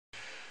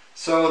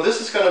So this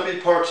is going to be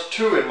part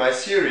 2 in my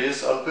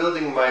series on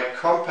building my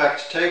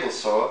compact table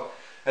saw.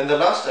 In the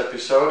last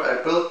episode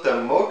I built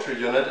the motor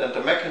unit and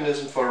the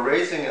mechanism for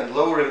raising and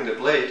lowering the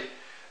blade,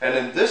 and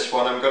in this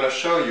one I'm going to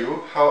show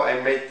you how I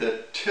made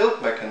the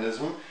tilt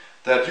mechanism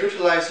that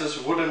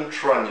utilizes wooden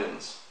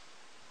trunnions.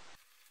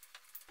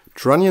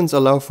 Trunnions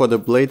allow for the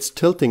blade's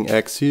tilting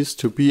axes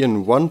to be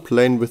in one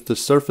plane with the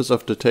surface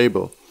of the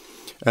table,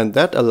 and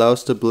that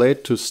allows the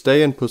blade to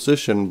stay in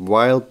position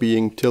while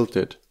being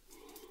tilted.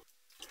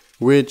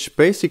 Which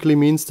basically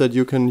means that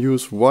you can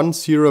use one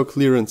zero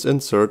clearance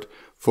insert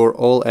for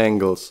all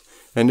angles,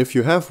 and if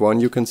you have one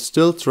you can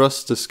still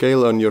trust the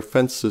scale on your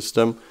fence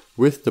system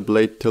with the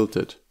blade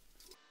tilted.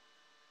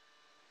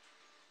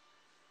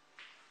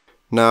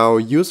 Now,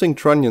 using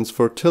trunnions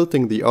for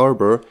tilting the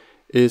arbor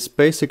is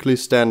basically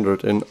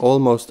standard in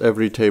almost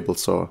every table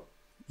saw.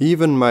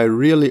 Even my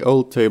really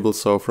old table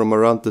saw from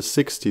around the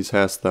 60s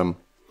has them.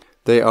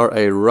 They are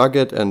a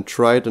rugged and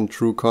tried and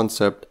true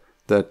concept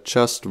that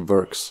just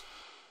works.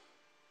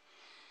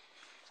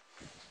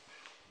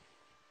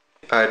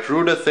 I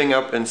drew the thing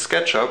up in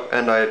SketchUp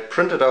and I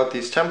printed out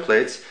these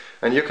templates,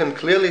 and you can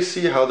clearly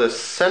see how the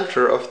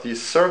center of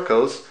these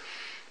circles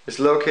is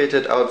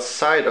located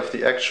outside of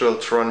the actual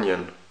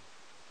trunnion.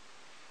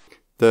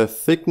 The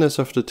thickness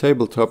of the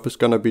tabletop is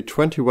gonna be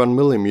 21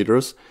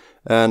 millimeters,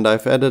 and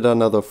I've added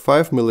another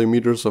 5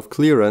 millimeters of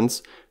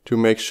clearance to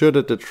make sure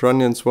that the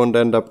trunnions won't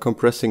end up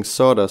compressing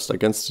sawdust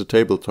against the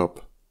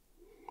tabletop.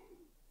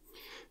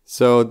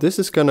 So this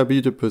is gonna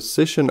be the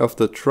position of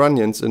the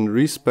trunnions in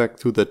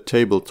respect to the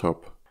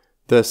tabletop.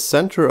 The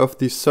center of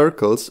these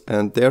circles,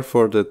 and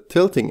therefore the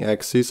tilting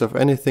axis of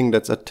anything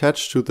that's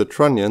attached to the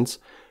trunnions,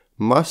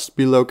 must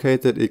be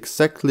located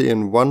exactly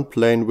in one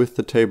plane with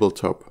the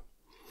tabletop.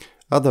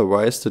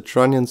 Otherwise the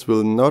trunnions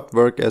will not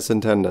work as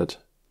intended.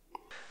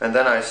 And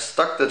then I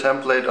stuck the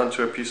template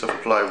onto a piece of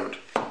plywood.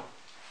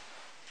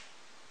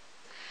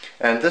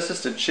 And this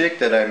is the jig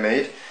that I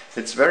made.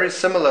 It's very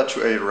similar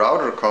to a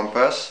router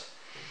compass,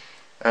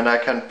 and I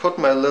can put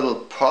my little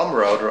palm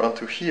router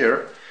onto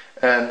here,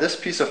 and this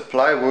piece of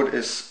plywood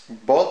is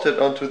bolted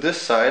onto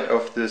this side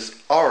of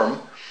this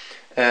arm,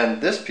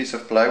 and this piece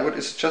of plywood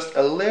is just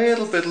a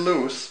little bit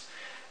loose,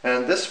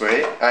 and this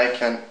way I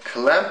can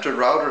clamp the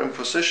router in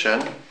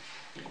position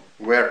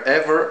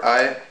wherever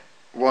I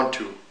want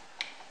to.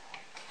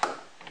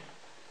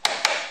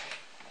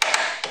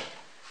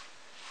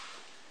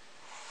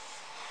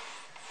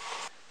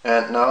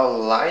 And now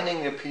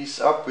lining the piece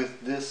up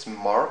with this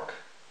mark.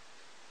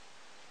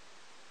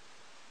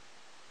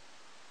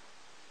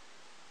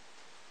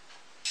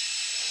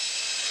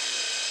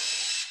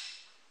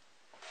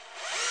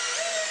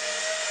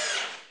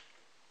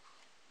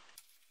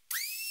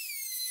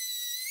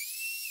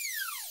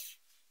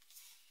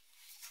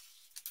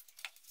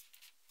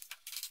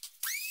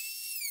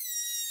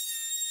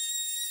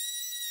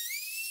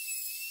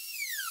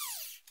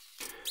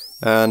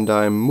 And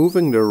I'm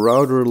moving the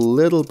router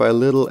little by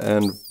little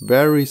and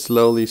very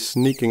slowly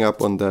sneaking up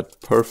on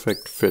that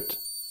perfect fit.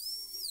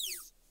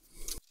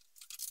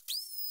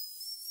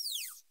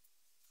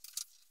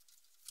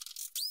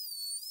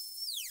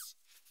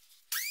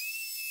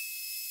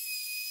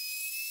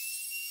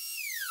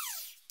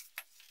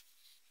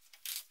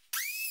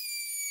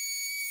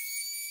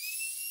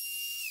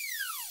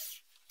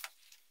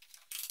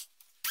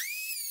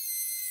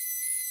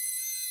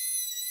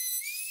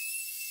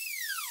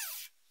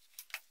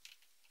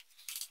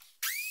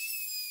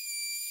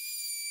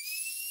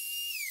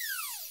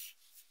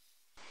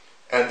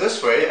 And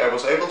this way I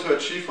was able to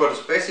achieve what is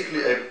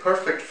basically a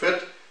perfect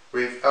fit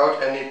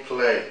without any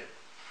play.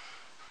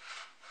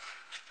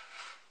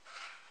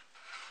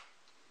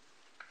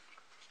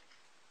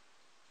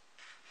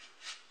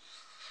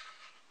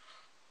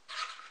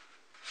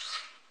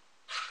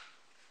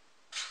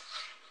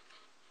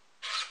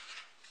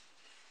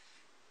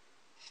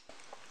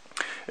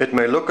 It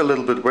may look a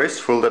little bit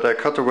wasteful that I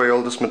cut away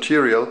all this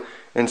material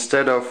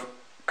instead of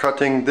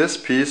cutting this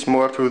piece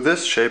more to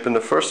this shape in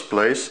the first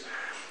place.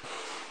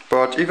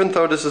 But even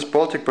though this is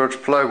Baltic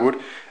birch plywood,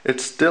 it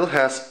still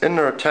has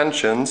inner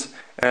tensions,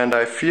 and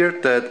I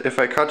feared that if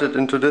I cut it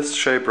into this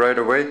shape right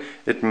away,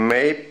 it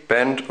may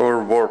bend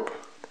or warp.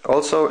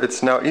 Also,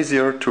 it's now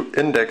easier to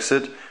index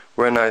it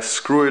when I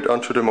screw it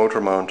onto the motor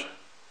mount.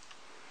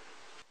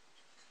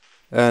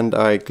 And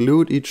I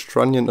glued each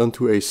trunnion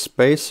onto a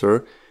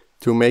spacer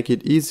to make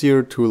it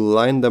easier to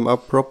line them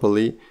up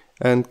properly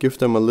and give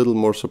them a little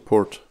more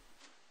support.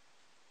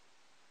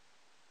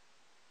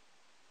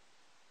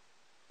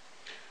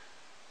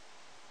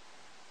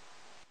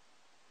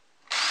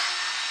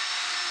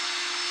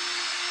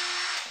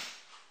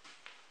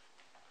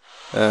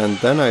 And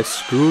then I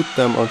screwed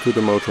them onto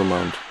the motor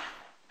mount.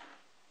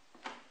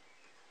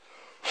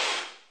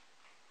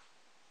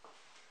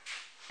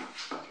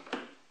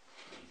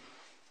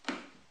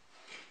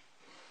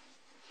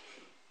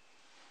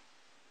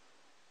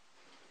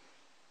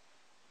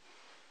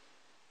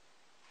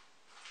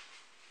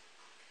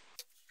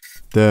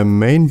 The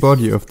main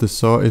body of the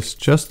saw is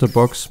just a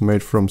box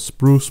made from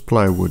spruce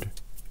plywood.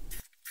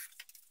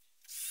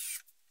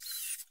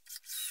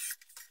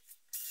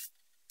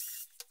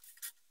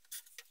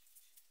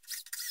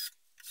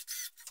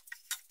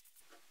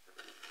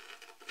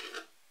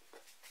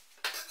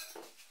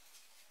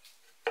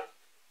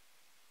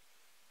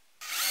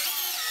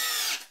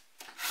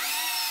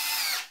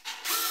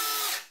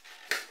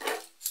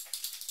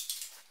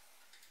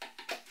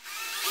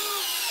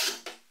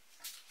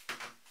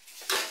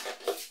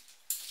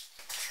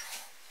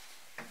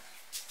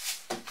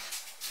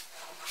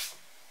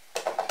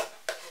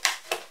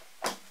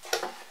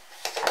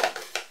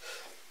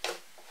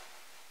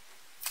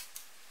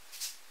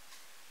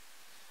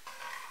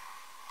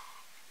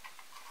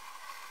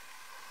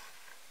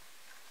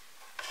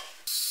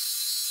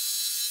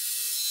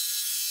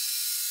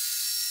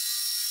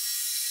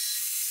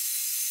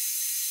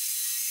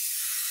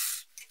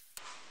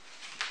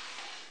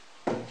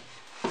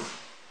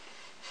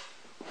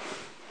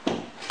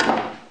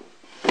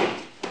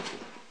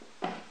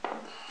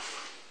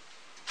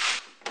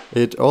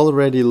 It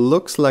already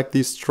looks like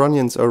these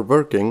trunnions are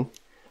working,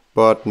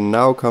 but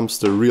now comes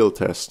the real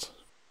test.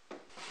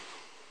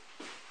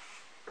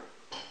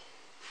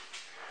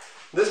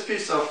 This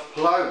piece of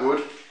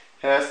plywood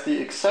has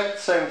the exact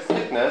same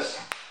thickness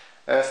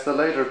as the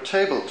later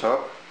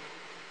tabletop,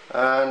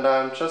 and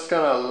I'm just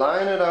gonna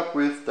line it up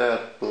with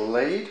that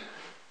blade.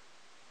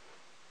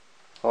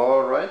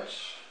 Alright.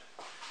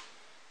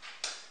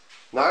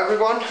 Now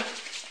everyone,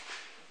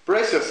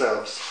 brace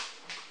yourselves.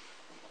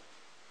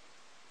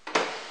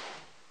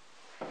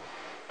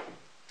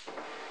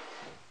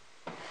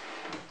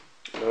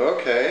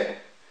 Okay,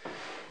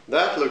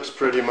 that looks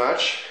pretty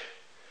much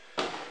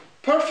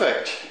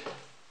perfect.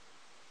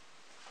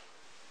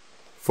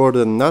 For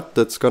the nut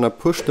that's gonna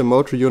push the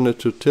motor unit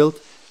to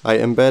tilt, I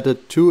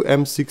embedded two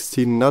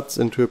M16 nuts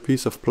into a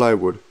piece of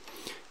plywood,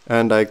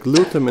 and I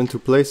glued them into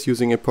place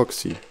using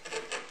epoxy.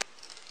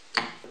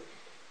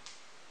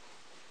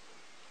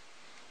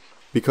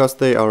 Because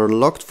they are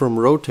locked from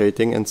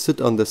rotating and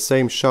sit on the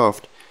same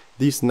shaft,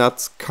 these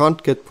nuts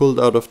can't get pulled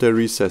out of their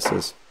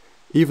recesses,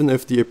 even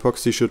if the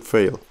epoxy should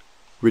fail,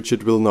 which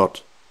it will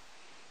not.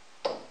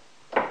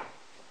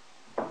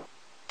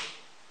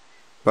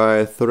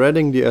 By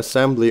threading the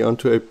assembly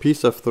onto a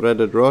piece of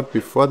threaded rod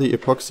before the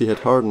epoxy had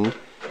hardened,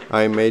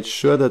 I made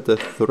sure that the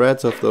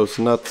threads of those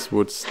nuts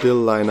would still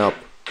line up.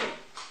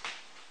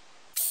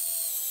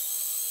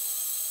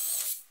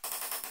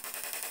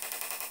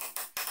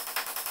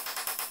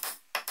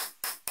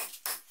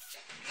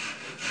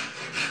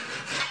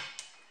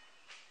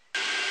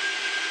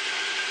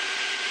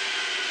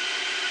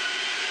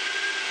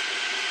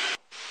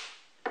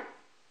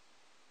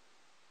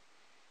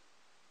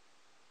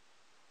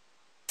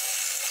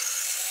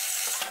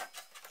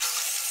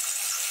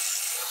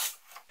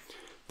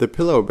 The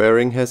pillow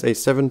bearing has a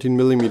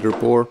 17mm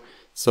bore,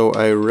 so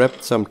I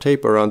wrapped some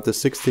tape around the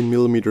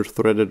 16mm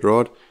threaded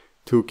rod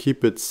to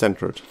keep it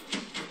centered.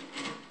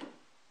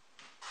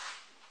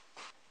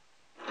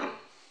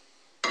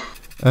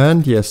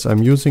 And yes,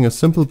 I'm using a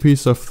simple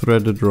piece of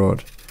threaded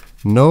rod.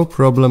 No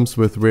problems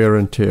with wear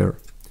and tear.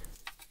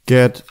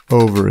 Get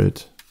over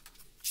it.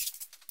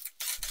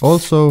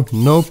 Also,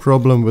 no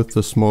problem with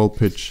the small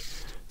pitch,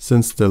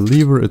 since the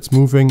lever it's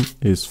moving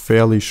is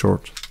fairly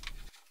short.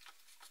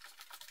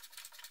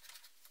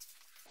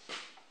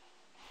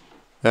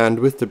 And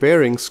with the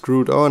bearing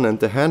screwed on and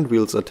the hand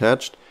wheels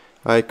attached,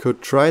 I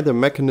could try the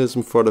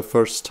mechanism for the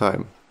first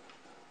time.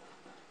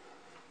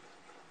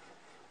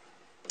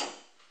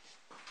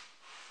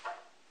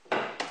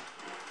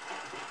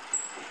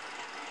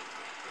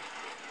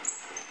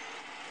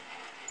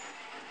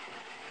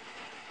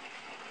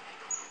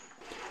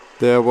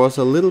 There was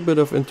a little bit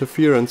of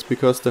interference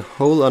because the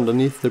hole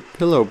underneath the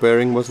pillow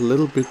bearing was a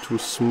little bit too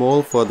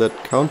small for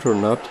that counter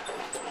nut,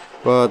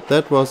 but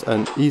that was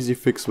an easy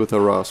fix with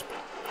a rasp.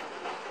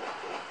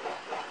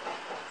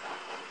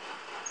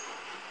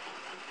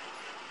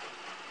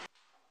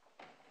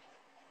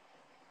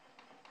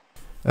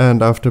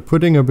 And after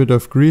putting a bit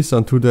of grease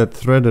onto that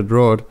threaded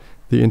rod,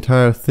 the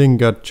entire thing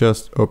got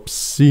just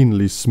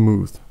obscenely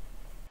smooth.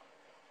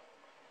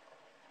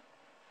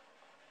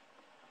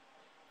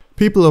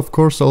 People of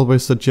course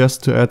always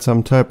suggest to add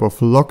some type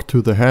of lock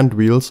to the hand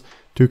wheels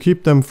to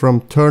keep them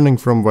from turning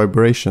from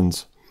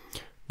vibrations,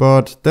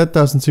 but that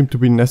doesn't seem to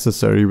be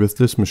necessary with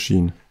this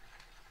machine.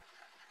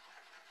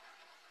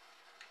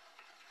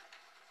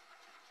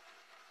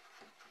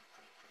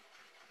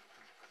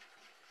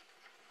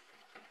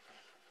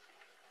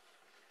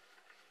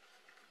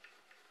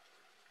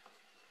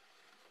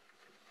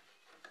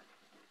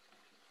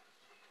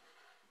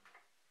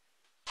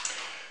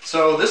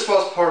 So this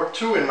was part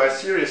 2 in my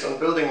series on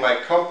building my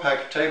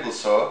compact table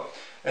saw.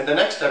 In the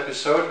next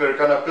episode we're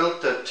gonna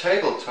build the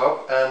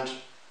tabletop and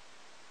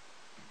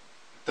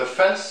the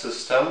fence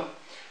system,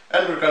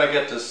 and we're gonna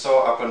get the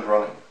saw up and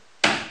running.